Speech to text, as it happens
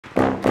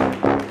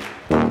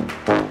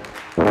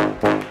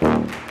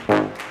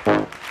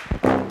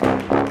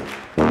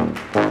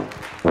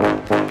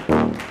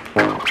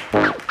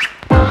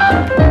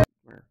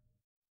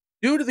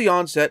the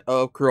onset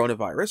of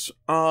coronavirus,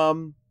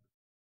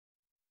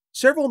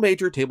 several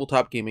major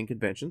tabletop gaming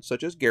conventions,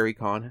 such as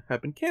GaryCon,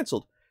 have been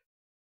cancelled.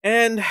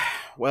 And,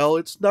 well,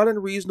 it's not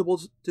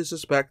unreasonable to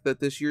suspect that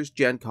this year's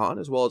GenCon,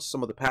 as well as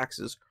some of the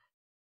PAXs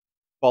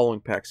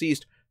following PAX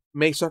East,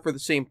 may suffer the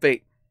same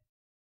fate.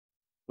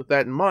 With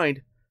that in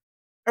mind,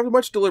 after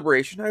much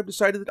deliberation, I have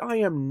decided that I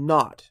am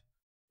not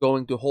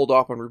going to hold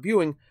off on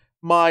reviewing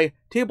my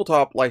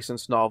tabletop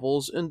licensed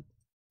novels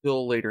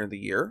until later in the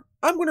year.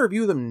 I'm going to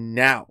review them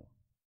now.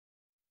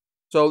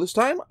 So this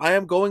time,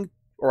 I'm going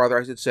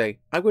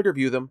to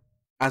review them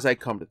as I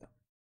come to them.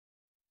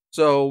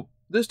 So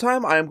this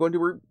time, I am going to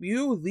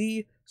review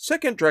the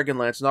second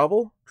Dragonlance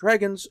novel,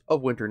 Dragons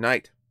of Winter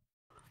Night.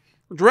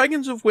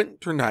 Dragons of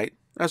Winter Night,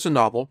 as a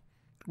novel,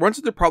 runs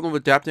into the problem of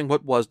adapting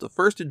what was the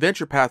first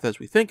adventure path as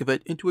we think of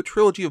it into a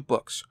trilogy of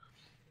books.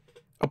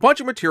 A bunch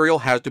of material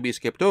has to be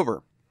skipped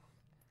over.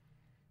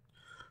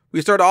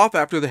 We start off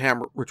after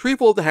the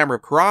retrieval of the Hammer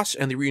of Karas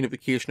and the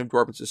reunification of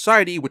Dwarven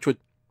society, which would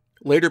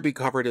later be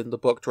covered in the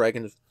book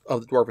Dragons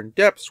of the Dwarven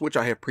Depths, which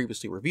I have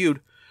previously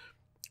reviewed,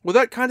 with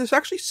that kind of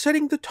actually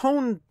setting the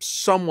tone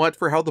somewhat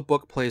for how the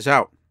book plays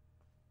out.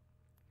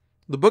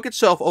 The book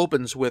itself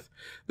opens with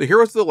the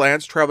heroes of the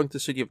lands traveling to the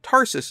city of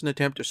Tarsus in an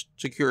attempt to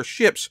secure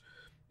ships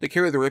to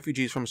carry the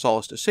refugees from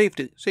Solace to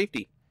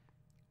safety,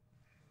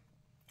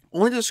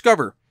 only to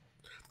discover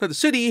that the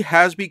city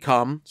has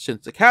become,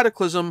 since the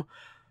cataclysm,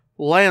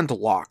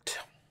 landlocked.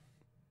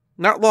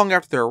 Not long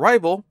after their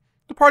arrival,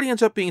 the party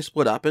ends up being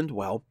split up and,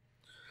 well,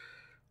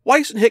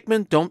 Weiss and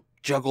Hickman don't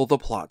juggle the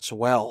plots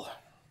well.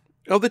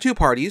 Of the two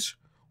parties,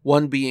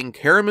 one being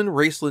Caraman,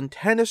 Raceland,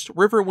 Tennis,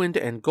 Riverwind,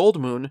 and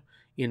Goldmoon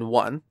in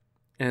one,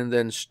 and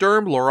then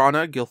Sturm,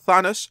 Lorana,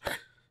 Gilthanas,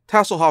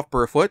 Tasselhoff,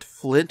 Burfoot,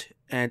 Flint,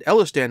 and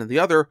Ellistan in the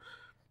other,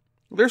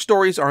 their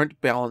stories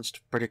aren't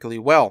balanced particularly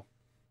well.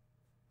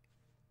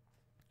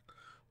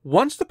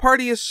 Once the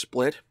party is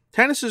split,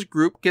 Tannis'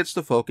 group gets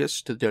the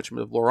focus to the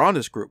detriment of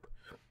Lorana's group.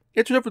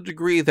 It's to a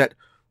degree that,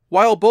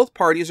 while both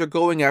parties are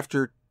going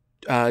after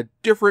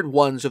different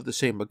ones of the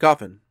same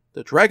MacGuffin,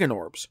 the Dragon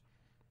Orbs,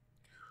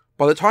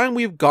 by the time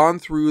we've gone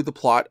through the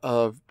plot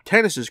of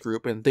Tannis'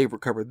 group and they've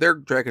recovered their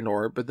Dragon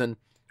Orb, but then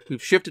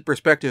we've shifted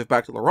perspective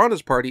back to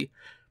Lorana's party,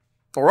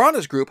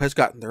 Lorana's group has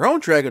gotten their own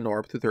Dragon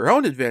Orb through their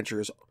own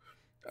adventures,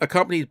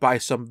 accompanied by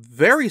some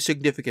very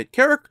significant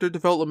character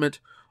development,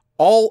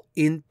 all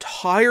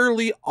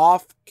entirely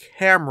off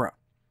camera.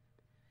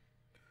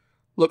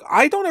 Look,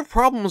 I don't have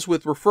problems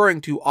with referring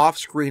to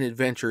off-screen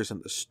adventures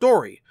in the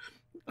story.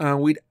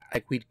 We'd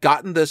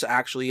gotten this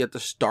actually at the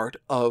start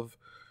of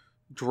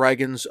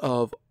Dragons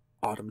of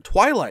Autumn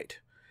Twilight.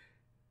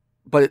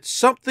 But it's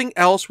something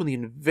else when the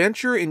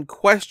adventure in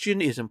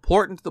question is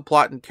important to the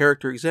plot and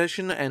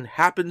characterization and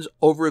happens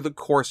over the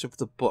course of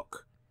the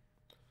book.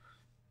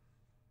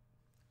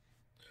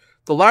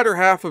 The latter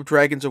half of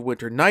Dragons of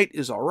Winter Night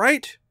is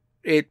alright.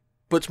 It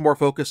puts more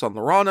focus on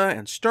Lorana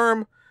and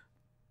Sturm,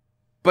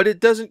 but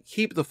it doesn't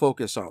keep the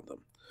focus on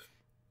them.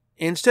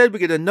 Instead, we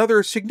get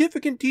another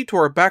significant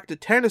detour back to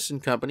Tannis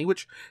and Company,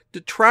 which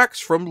detracts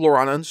from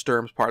Lorana and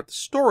Sturm's part of the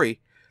story.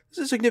 This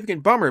is a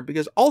significant bummer,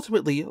 because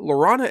ultimately,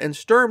 Lorana and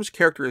Sturm's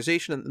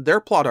characterization and their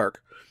plot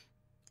arc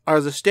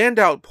are the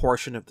standout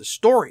portion of the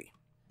story.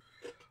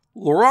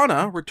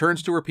 Lorana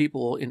returns to her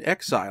people in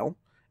exile,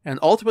 and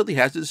ultimately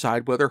has to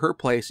decide whether her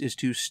place is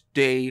to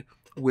stay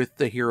with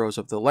the heroes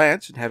of the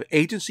Lance and have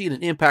agency and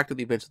an impact on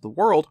the events of the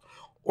world,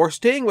 or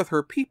staying with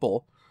her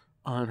people,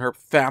 and her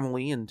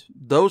family and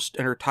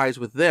her ties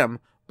with them,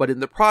 but in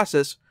the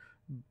process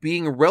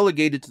being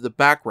relegated to the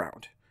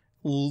background,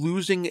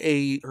 losing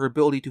her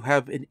ability to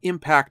have an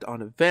impact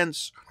on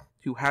events,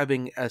 to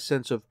having a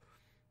sense of,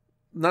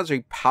 not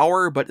necessarily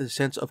power, but a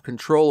sense of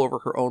control over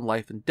her own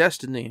life and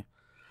destiny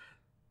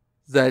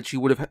that she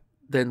would have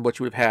than what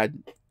she would have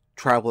had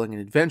traveling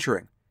and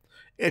adventuring.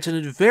 It's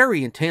a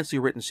very intensely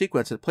written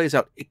sequence that plays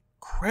out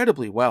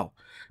incredibly well,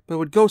 but it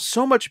would go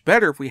so much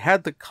better if we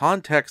had the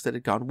context that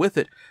had gone with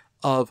it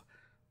of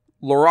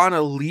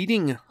Lorana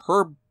leading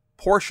her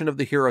portion of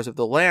the heroes of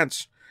the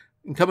Lance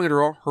and coming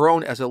to her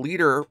own as a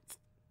leader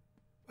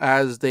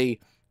as they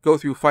go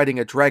through fighting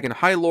a dragon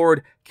high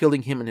lord,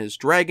 killing him and his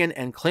dragon,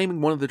 and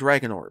claiming one of the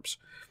dragon orbs.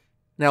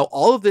 Now,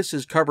 all of this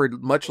is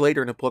covered much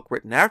later in a book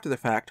written after the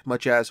fact,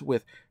 much as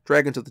with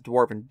Dragons of the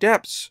Dwarven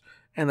Depths,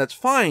 and that's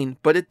fine,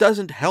 but it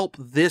doesn't help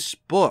this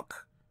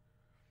book.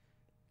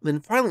 Then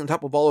finally, on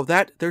top of all of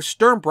that, there's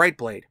Sturm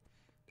Brightblade.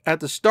 At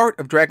the start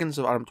of Dragons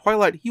of Autumn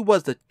Twilight, he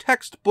was the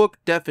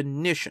textbook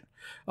definition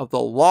of the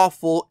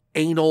lawful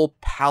anal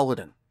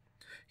paladin.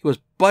 He was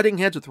butting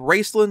heads with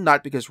Raceland,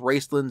 not because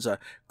Raceland's a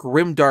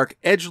grimdark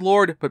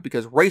edgelord, but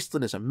because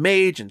Raceland is a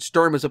mage and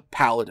Sturm is a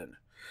paladin.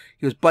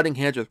 He was butting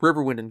heads with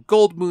Riverwind and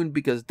Goldmoon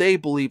because they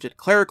believed in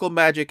clerical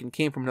magic and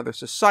came from another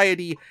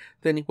society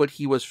than what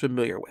he was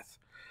familiar with.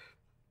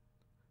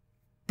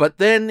 But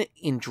then,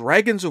 in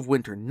Dragons of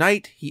Winter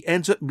Night, he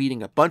ends up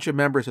meeting a bunch of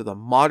members of the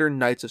modern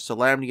Knights of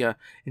Solamnia,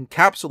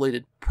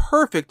 encapsulated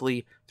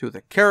perfectly through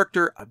the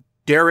character of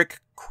Derek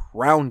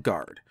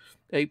Crownguard,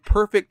 a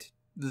perfect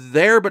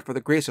there but for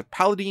the grace of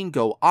Paladine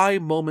go I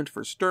moment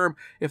for Sturm,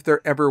 if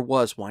there ever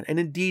was one. And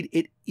indeed,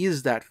 it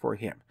is that for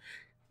him.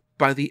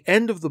 By the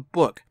end of the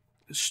book,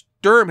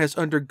 Sturm has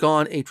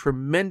undergone a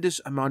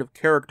tremendous amount of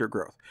character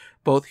growth.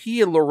 Both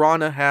he and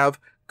Laurana have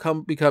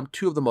become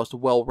two of the most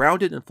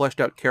well-rounded and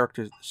fleshed-out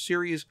characters of the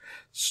series,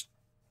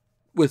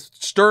 with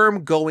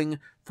Sturm going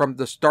from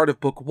the start of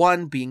Book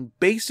 1 being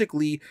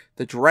basically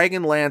the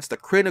Dragonlance, the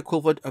Kryn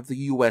equivalent of the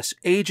U.S.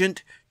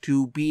 agent,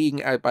 to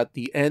being, at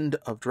the end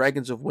of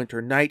Dragons of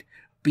Winter Night,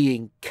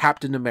 being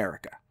Captain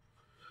America.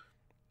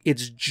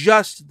 It's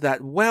just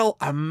that, well,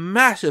 a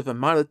massive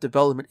amount of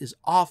development is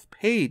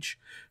off-page,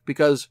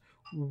 because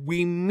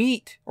we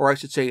meet, or I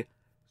should say,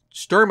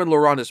 Sturm and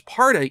Laurana's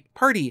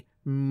party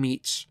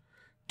meets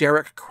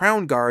Derek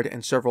Crownguard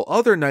and several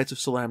other Knights of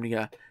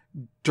Solamnia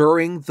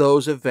during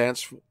those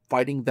events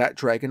fighting that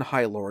Dragon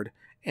High Lord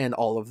and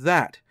all of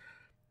that.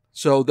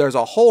 So there's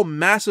a whole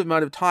massive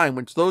amount of time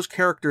when those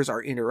characters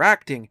are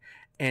interacting,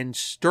 and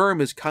Sturm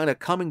is kind of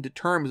coming to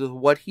terms with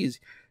what his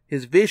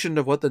vision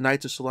of what the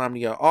Knights of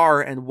Solamnia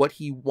are, and what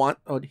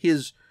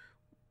his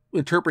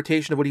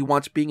interpretation of what he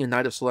wants being a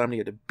Knight of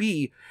Solamnia to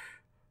be.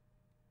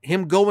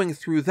 Him going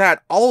through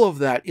that, all of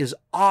that is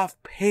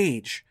off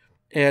page,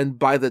 and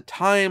by the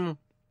time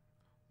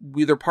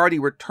either party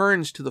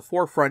returns to the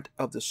forefront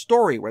of the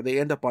story, where they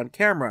end up on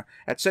camera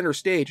at center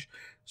stage,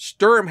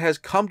 Sturm has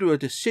come to a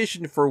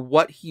decision for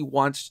what he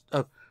wants,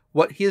 of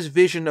what his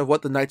vision of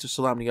what the Knights of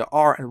Solamnia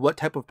are, and what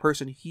type of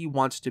person he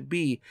wants to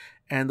be.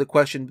 And the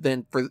question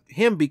then for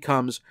him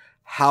becomes,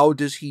 how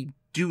does he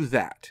do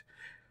that?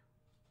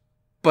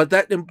 But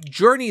that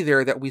journey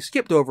there that we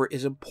skipped over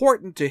is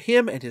important to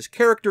him and his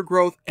character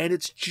growth, and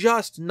it's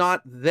just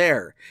not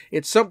there.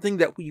 It's something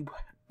that we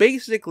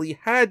basically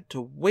had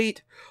to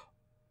wait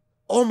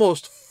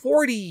almost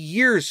 40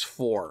 years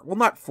for. Well,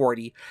 not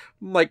 40,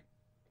 like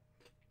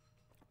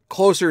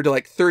closer to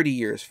like 30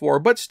 years for,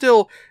 but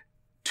still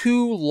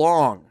too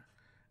long.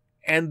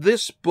 And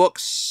this book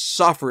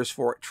suffers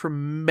for it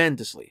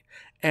tremendously.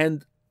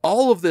 And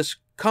all of this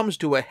comes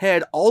to a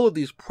head, all of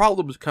these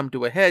problems come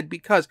to a head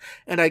because,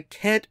 and I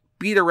can't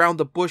beat around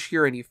the bush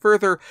here any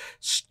further,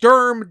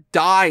 Sturm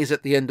dies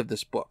at the end of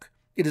this book.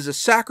 It is a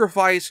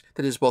sacrifice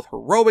that is both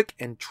heroic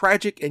and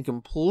tragic and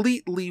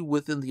completely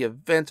within the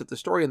events of the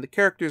story and the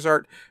character's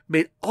art,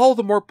 made all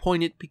the more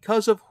poignant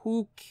because of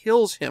who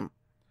kills him.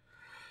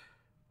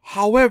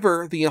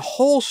 However, the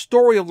whole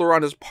story of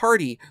Laurana's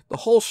party, the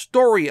whole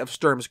story of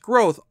Sturm's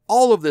growth,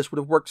 all of this would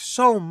have worked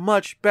so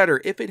much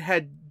better if it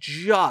had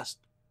just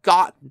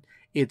gotten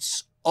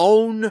its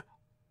own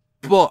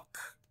book.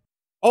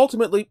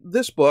 Ultimately,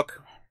 this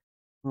book,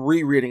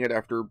 rereading it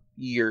after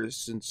years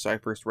since I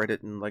first read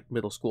it in like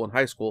middle school and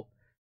high school,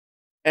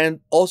 and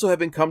also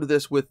having come to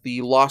this with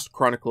the Lost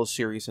Chronicles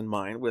series in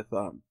mind, with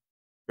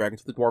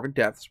Dragons of the Dwarven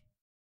Depths,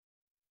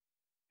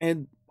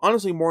 and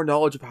honestly more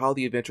knowledge of how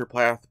the adventure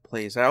path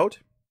plays out,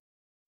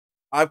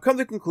 I've come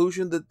to the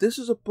conclusion that this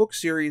is a book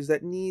series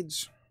that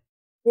needs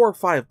 4 or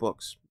 5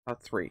 books,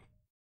 not 3.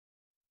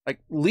 Like,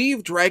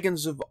 leave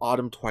Dragons of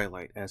Autumn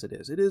Twilight as it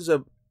is. It is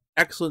an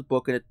excellent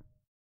book, and it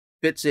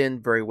fits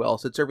in very well,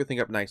 sets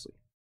everything up nicely.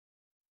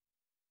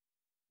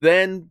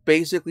 Then,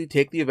 basically,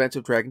 take the events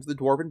of Dragons of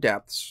the Dwarven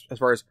Depths, as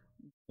far as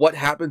what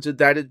happens in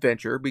that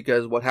adventure,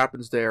 because what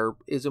happens there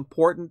is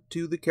important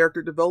to the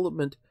character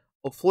development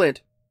of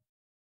Flint.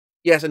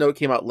 Yes, I know it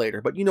came out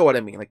later, but you know what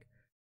I mean. Like,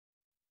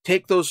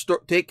 take the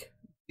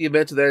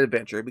events of that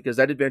adventure, because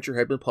that adventure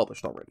had been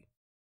published already.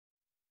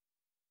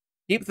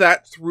 Keep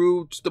that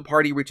through to the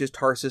party reaches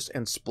Tarsus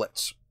and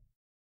splits.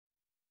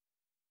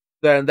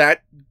 Then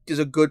that is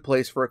a good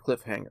place for a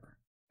cliffhanger.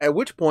 At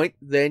which point,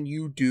 then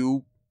you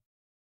do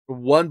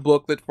one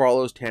book that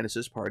follows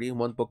Tanis's party and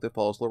one book that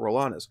follows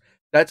Laurana's.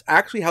 That's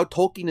actually how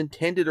Tolkien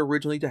intended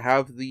originally to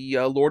have the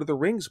Lord of the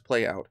Rings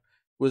play out.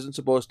 It wasn't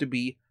supposed to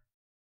be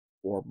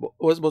 4. It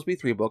wasn't supposed to be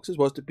 3 books. It was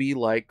supposed to be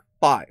like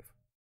 5.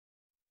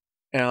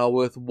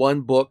 With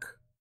one book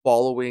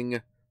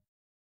following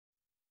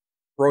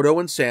Frodo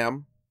and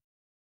Sam,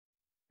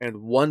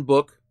 and one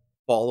book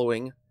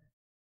following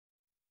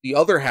the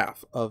other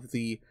half of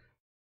the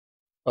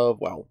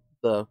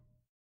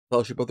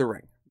Fellowship of the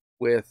Ring,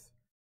 with,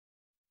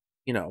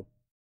 you know,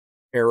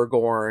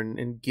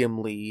 Aragorn and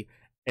Gimli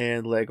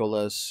and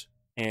Legolas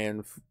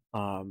and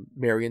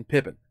Merry and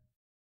Pippin.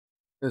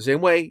 In the same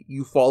way,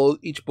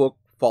 each book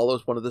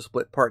follows one of the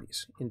split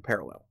parties in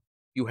parallel.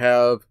 You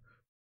have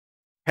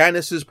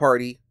Tanis's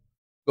party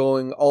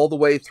going all the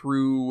way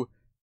through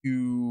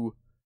to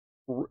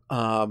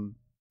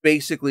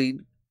basically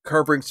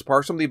covering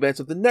some of the events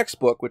of the next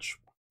book, which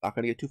I'm not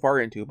going to get too far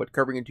into, but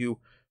covering into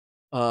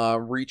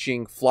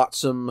reaching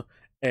Flotsam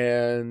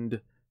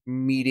and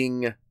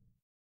meeting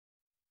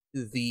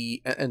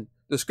and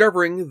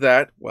discovering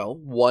that, well,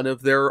 one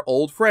of their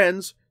old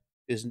friends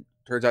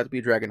turns out to be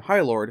a Dragon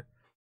High Lord,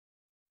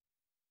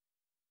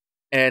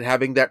 and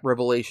having that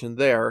revelation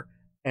there,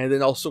 and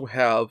then also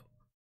have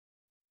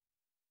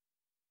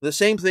the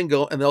same thing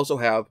go, and they also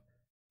have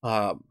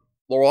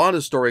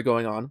Laurana's story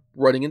going on,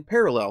 running in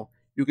parallel.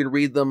 You can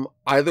read them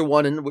either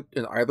one in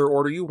either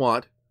order you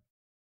want,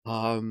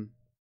 and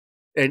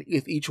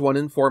with each one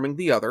informing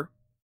the other.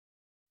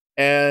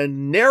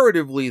 And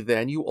narratively,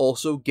 then you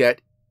also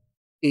get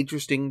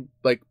interesting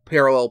like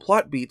parallel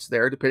plot beats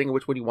there, depending on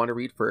which one you want to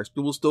read first.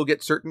 You will still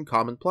get certain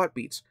common plot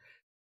beats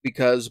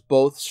because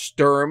both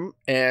Sturm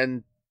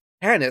and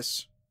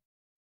Hannes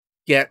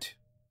get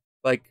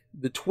like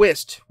the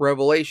twist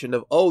revelation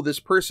of, oh, this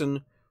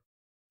person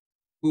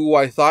who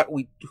I thought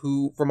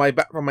who from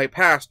my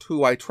past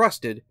who I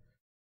trusted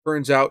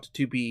turns out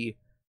to be,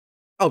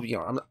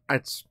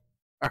 it's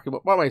actually,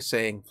 what am I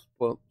saying?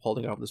 Well,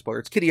 holding off the spoiler,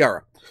 it's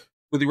Kitiara.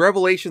 With the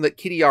revelation that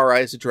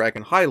Kitiara is a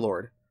Dragon High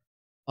Lord,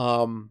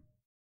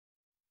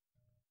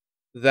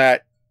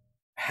 that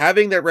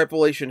having that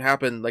revelation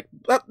happen, like,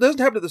 that doesn't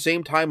happen at the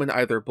same time in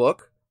either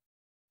book,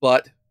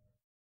 but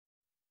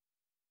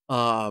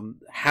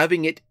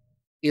having it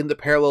in the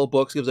parallel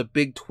books gives a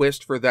big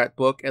twist for that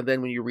book, and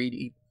then when you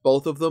read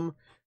both of them,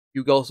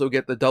 you also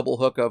get the double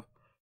hook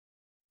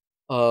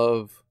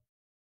of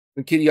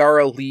when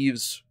Kitiara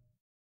leaves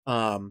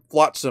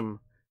Flotsam.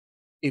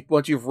 If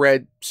once you've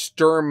read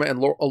Sturm and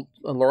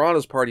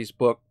Lorana's party's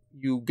book,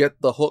 you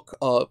get the hook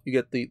of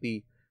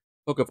the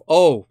hook of,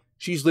 oh,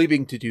 she's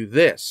leaving to do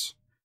this.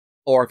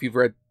 Or if you've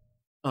read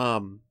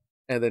and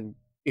then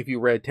if you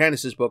read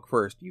Tannis's book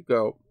first, you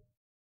go,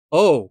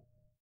 oh,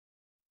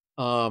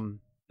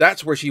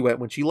 that's where she went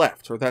when she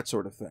left, or that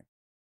sort of thing.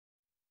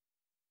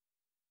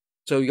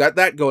 So you got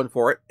that going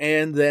for it,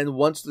 and then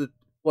once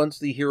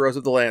the heroes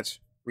of the Lance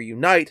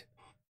reunite,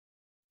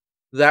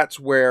 that's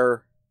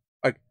where,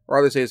 like, or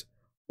other says,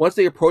 once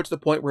they approach the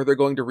point where they're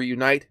going to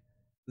reunite,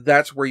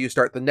 that's where you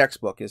start the next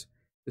book. You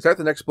start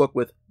the next book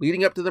with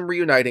leading up to them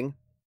reuniting,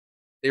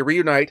 they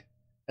reunite,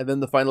 and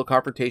then the final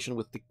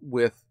confrontation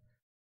with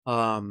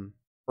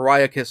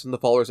Ariakis and the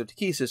followers of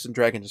Takesis and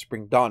Dragon to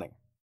Spring Dawning.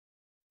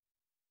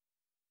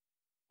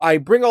 I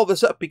bring all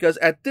this up because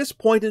at this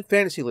point in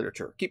fantasy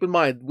literature, keep in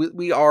mind,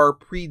 we are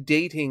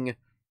predating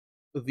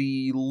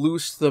the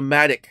loose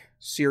thematic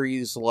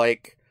series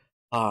like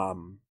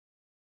forms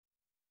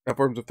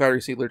of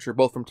fantasy literature,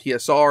 both from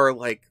TSR,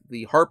 like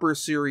the Harper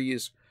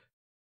series,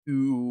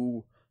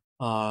 to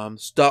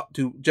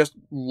to just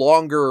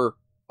longer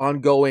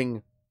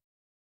ongoing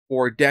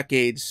for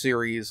decades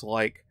series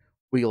like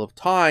Wheel of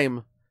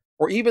Time,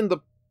 or even the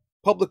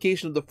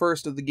publication of the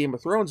first of the Game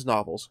of Thrones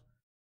novels,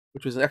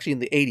 which was actually in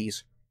the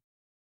 80s.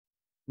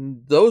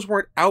 Those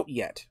weren't out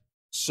yet.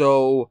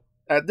 So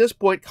at this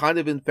point, kind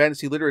of in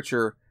fantasy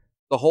literature,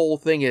 the whole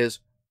thing is,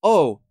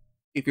 oh,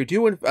 if you're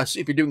doing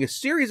a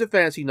series of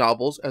fantasy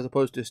novels as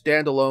opposed to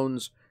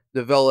standalones,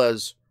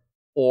 novellas,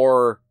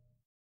 or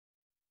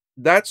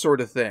that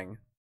sort of thing,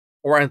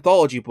 or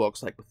anthology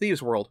books like The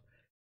Thieves' World,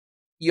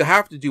 you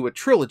have to do a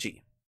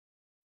trilogy.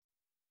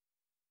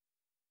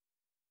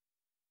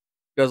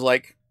 Because,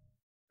 like,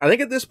 I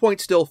think at this point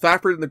still,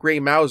 Fafhrd and the Grey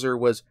Mouser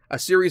was a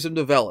series of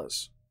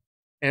novellas.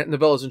 And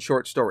novellas and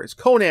short stories.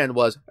 Conan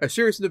was a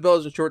series of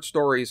novellas and short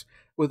stories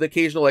with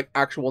occasional, like,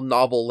 actual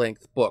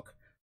novel-length book,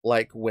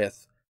 like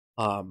with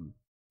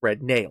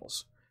Red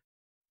Nails.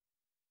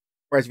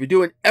 Whereas if you're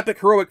doing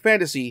epic heroic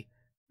fantasy,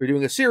 if you're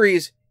doing a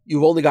series,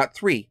 you've only got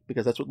 3,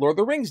 because that's what Lord of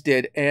the Rings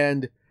did,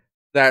 and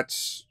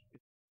that's...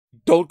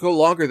 don't go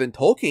longer than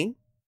Tolkien.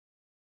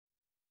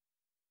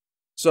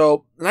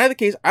 So, in either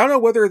case, I don't know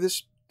whether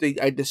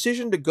a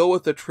decision to go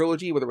with the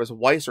trilogy, whether it was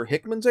Weiss or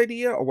Hickman's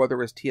idea, or whether it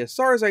was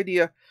TSR's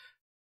idea.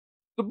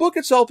 The book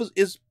itself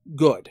is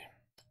good.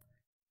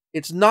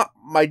 It's not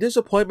my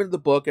disappointment in the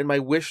book and my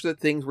wish that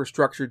things were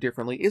structured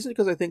differently isn't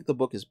because I think the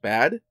book is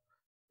bad.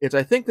 It's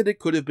I think that it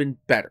could have been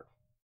better.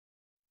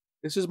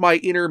 This is my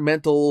inner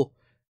mental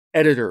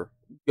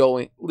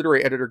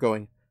literary editor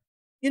going,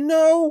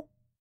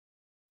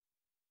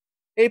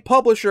 hey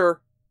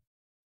publisher,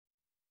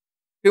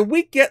 can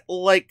we get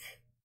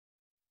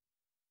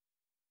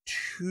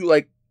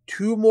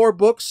two more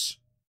books?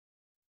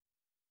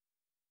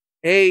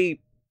 Hey,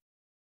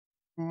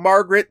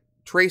 Margaret,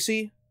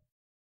 Tracy,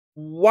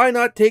 why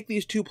not take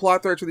these 2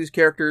 plot threads for these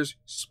characters,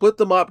 split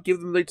them up, give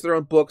them each their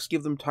own books,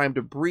 give them time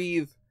to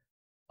breathe,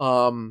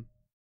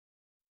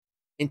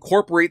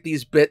 incorporate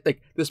this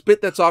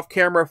bit that's off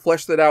camera,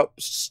 flesh that out,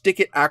 stick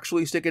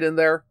it in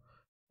there,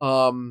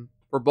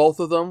 for both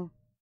of them,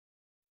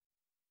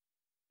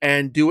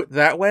 and do it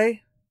that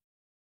way?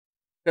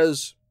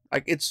 Because,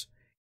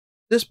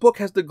 this book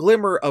has the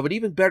glimmer of an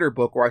even better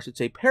book, or I should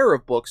say pair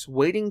of books,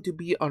 waiting to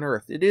be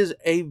unearthed. It is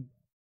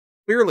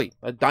clearly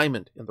a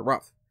diamond in the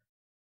rough.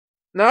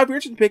 Now, if you're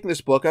interested in picking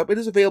this book up, it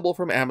is available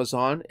from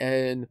Amazon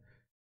in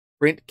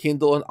print,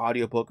 Kindle, and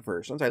audiobook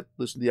versions. I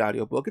listened to the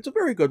audiobook. It's a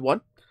very good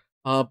one.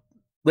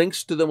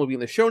 Links to them will be in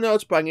the show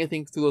notes. Buying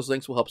anything through those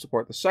links will help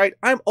support the site.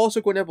 I'm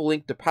also going to have a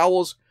link to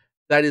Powell's.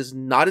 That is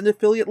not an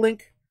affiliate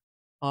link.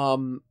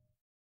 Consider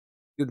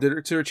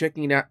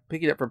picking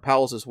it up from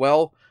Powell's as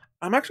well.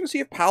 I'm actually going to see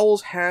if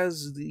Powell's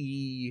has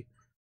the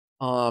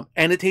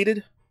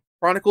annotated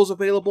Chronicles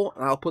available,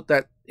 and I'll put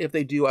that, if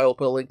they do, I will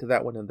put a link to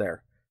that one in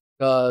there.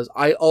 Because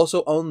I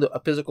also own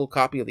a physical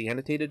copy of the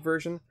annotated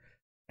version,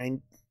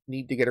 and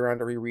need to get around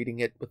to rereading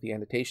it with the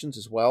annotations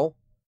as well.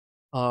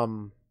 I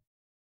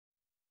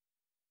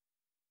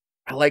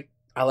like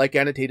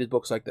annotated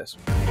books like this.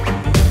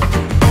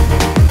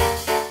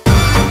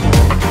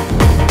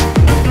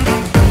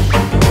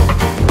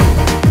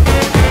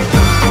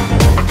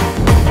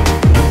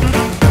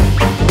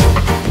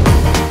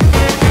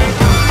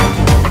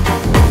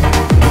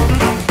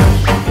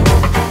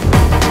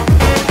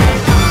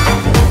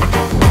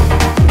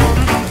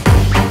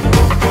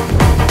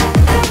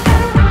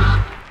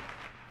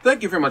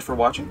 Thank you very much for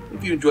watching.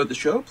 If you enjoyed the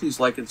show, please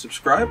like and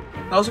subscribe.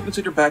 And also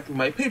consider backing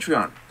my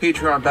Patreon.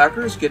 Patreon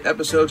backers get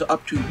episodes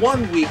up to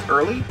 1 week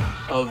early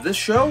of this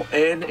show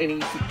and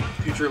any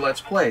future Let's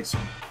Plays.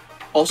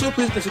 Also,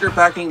 please consider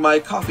backing my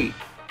Ko-fi.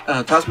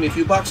 Toss me a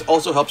few bucks,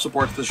 also helps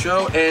support the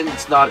show, and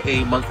it's not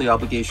a monthly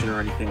obligation or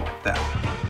anything like that.